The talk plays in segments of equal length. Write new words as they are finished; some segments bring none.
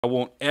I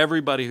want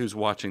everybody who's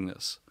watching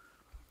this.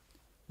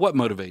 What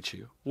motivates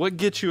you? What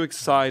gets you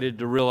excited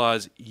to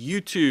realize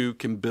you too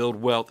can build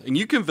wealth, and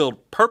you can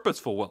build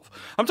purposeful wealth?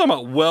 I'm talking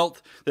about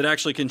wealth that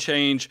actually can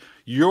change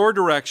your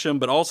direction,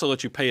 but also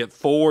let you pay it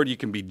forward. You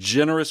can be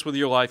generous with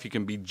your life. You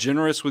can be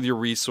generous with your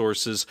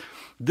resources.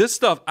 This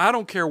stuff, I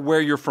don't care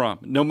where you're from.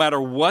 No matter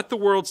what the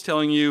world's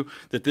telling you,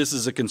 that this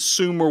is a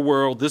consumer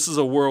world, this is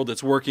a world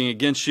that's working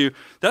against you,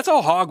 that's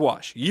all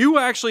hogwash. You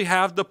actually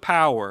have the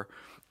power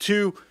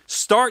to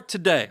start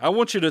today. I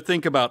want you to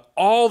think about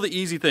all the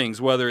easy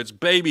things, whether it's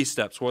baby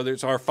steps, whether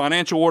it's our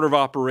financial order of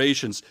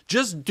operations.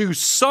 Just do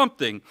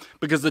something,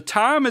 because the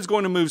time is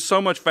going to move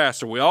so much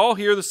faster. We all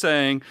hear the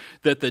saying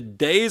that the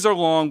days are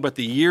long, but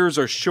the years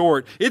are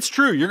short. It's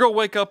true. You're going to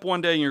wake up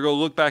one day and you're going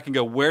to look back and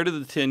go, where did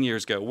the 10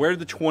 years go? Where did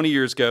the 20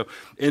 years go?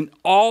 In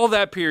all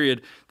that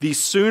period, the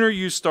sooner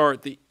you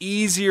start, the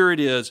easier it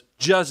is.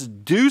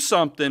 Just do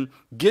something,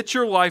 get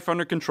your life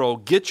under control,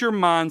 get your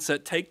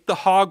mindset, take the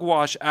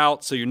hogwash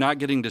out so you're not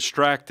getting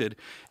distracted,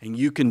 and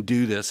you can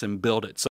do this and build it. So